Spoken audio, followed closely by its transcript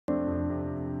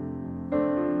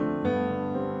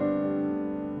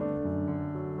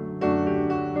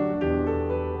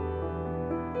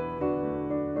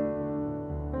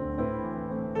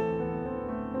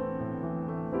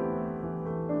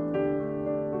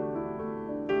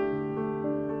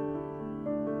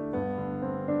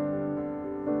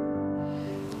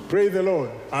Praise the Lord.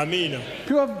 Amina.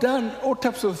 People have done all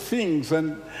types of things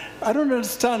and I don't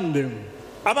understand them.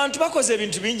 Abantu bakoze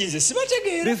ebintu bingi nze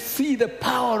sibategeera. They see the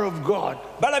power of God.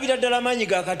 Balabira ddala amaanyi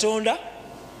ga Katonda.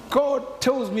 God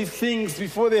tells me things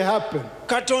before they happen.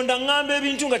 Katonda ngamba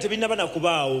ebintu nga tebinnaba na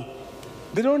kubaawo.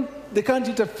 They can't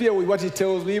interfere with what he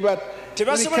tells me, but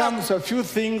when it comes to a few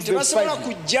things, they fight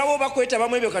me. How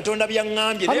many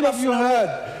of you heard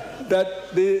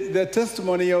that the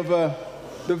testimony of the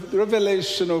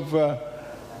revelation of the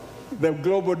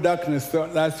global darkness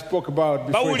that I spoke about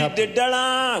before it happened?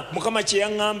 How many of you heard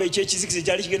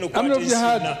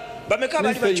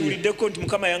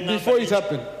before it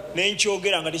happened?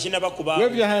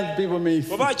 Wave your hand, people may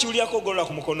see.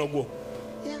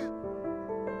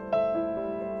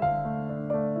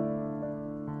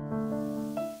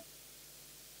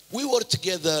 We were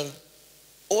together,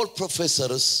 all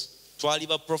professors.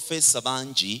 Twaliba professor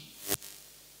banji.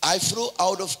 I flew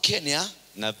out of Kenya.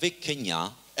 Nave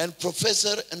Kenya. And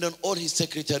professor and then all his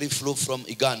secretary flew from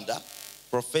Uganda.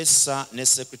 Professor ne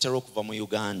secretary okuva mu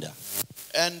Uganda.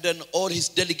 And then all his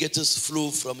delegates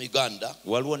flew from Uganda.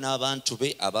 Waliwo n'abantu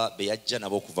be aba beyajja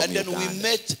nabo okuva mu Uganda. And then we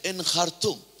met in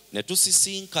Khartoum. Ne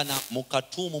tusisinkana mu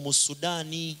Khartoum mu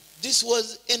Sudani. This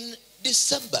was in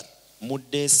December. Mu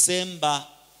December.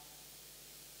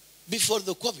 Before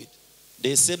the COVID.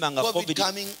 COVID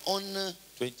coming on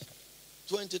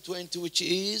 2020, which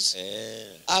is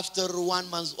after 1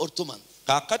 month or 2 months.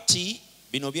 Kakati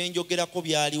bino byenjogerako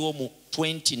byaliwo mu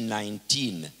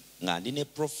 2019 nga ndi ne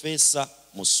professor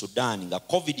mu Sudan nga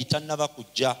COVID tannaba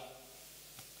kujja.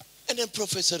 And then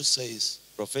professor says,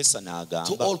 professor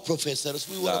to all professors,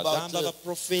 we were about,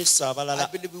 I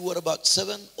believe we were about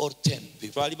 7 or 10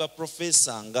 people. Twali ba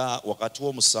professor nga wakati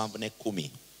wo 7 ne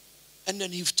 10. And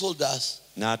then he told us,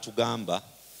 n'atugamba,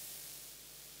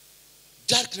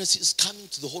 darkness is coming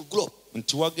to the whole globe.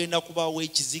 Nti wagenda kubaawo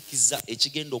ekizikiza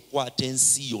ekigenda okukwata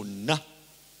ensi yonna.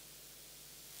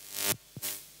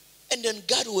 And then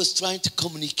God was trying to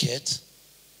communicate,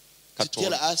 to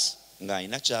tell us,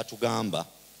 ng'alina ky'atugamba,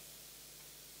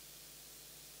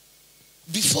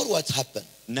 before what happened.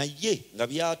 Naye nga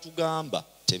by'atugamba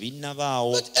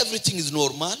tebinnabaawo. But everything is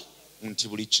normal. Nti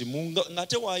buli kimu nga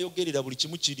tewayogerera buli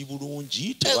kimu kiri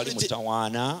bulungi tewali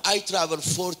mutawaana. I travel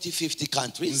 40-50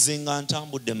 countries. Nze nga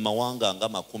ntambudde mu mawanga nga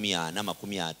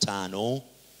 40-50.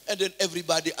 And then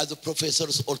everybody as a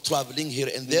professors all traveling here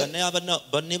and there.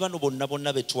 Ne bano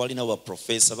bonna betwalina ba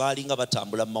professor baalinga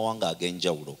batambula mu mawanga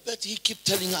ag'enjawulo. But he kept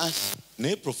telling us,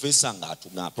 naye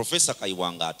professor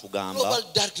Kayiwa nga atugamba, global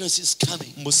darkness is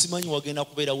coming. Musimanyi wagenda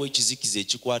kubeerawo ekizikiza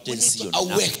ekikwata ensi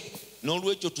yonna.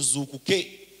 N'olwekyo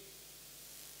tuzuukuke.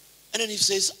 And then he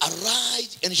says,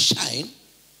 arise and shine.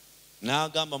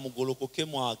 N'agamba mugolokoke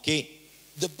mwake.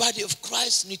 The body of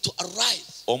Christ need to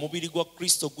arise. Omubiri gwa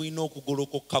Kristo gulina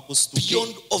okugolokoka gusituke.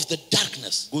 Beyond of the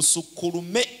darkness.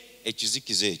 Gusukulume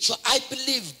ekizikiza ekyo. So I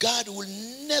believe God will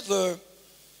never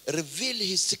reveal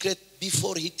his secret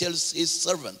before he tells his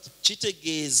servant.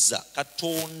 Kitegeeza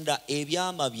Katonda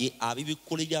ebyama bye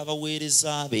abibikkulira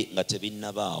abaweereza be nga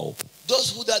tebinnabaawo.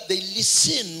 Those who that they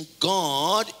listen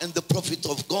God and the prophet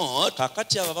of God,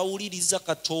 kakati abo bawuliriza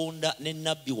Katonda ne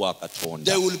nabbi wa Katonda,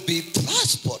 they will be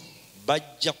prospered.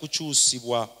 Bajja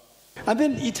kukyusibwa. And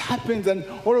then it happens and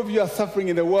all of you are suffering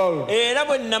in the world.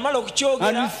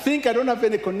 And you think I don't have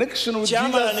any connection with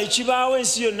Jesus.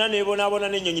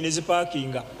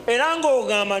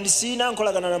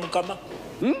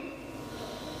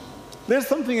 There's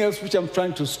something else which I'm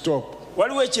trying to stop.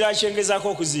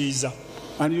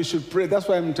 And you should pray. That's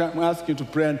why I'm asking you to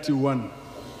pray until 1.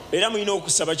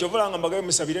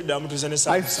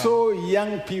 I saw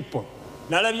young people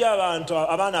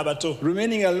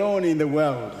remaining alone in the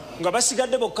world.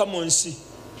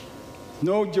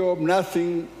 No job,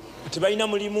 nothing.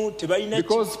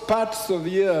 Because parts of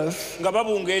the earth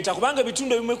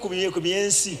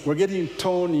were getting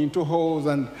torn into holes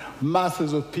and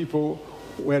masses of people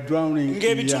were drowning in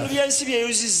the earth.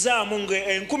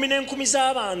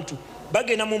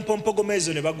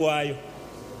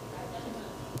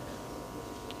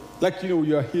 Like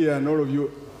you are here and all of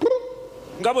you.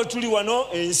 Ngabo tuli wano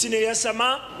ensi ne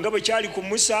yasama ngabo kyali ku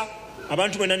Musa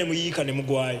abantu mwenna ne muyiika ne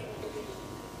mugwayo.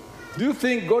 Do you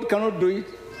think God cannot do it?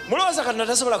 Mulowooza Katonda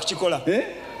tasobola kukikola?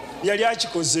 Yali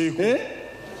akikozeeko.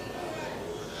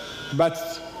 But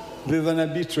there's an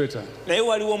arbitrator. Naye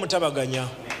waliwo omutabaganya.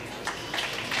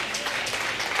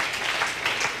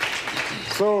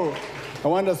 So I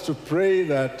want us to pray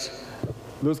that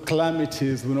those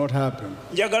calamities will not happen.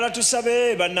 Njagala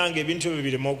tusabe bannange ebintu ebyo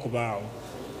bireme okubaawo.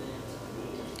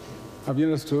 Have you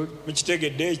understood?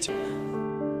 Mukitegedde ekyo?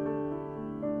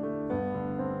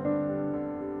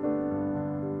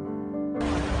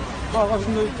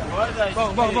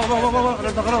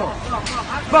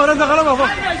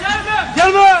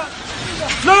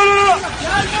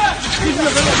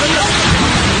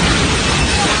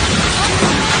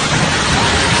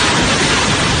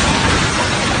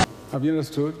 Have you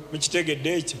understood?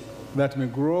 That may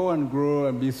grow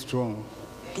and be strong.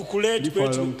 Live for a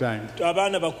long time.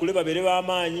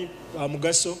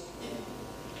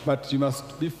 But you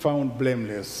must be found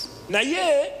blameless.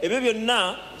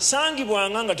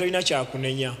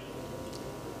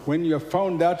 When you are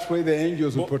found that way, the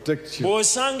angels will protect you.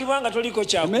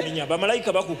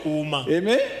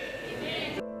 Amen?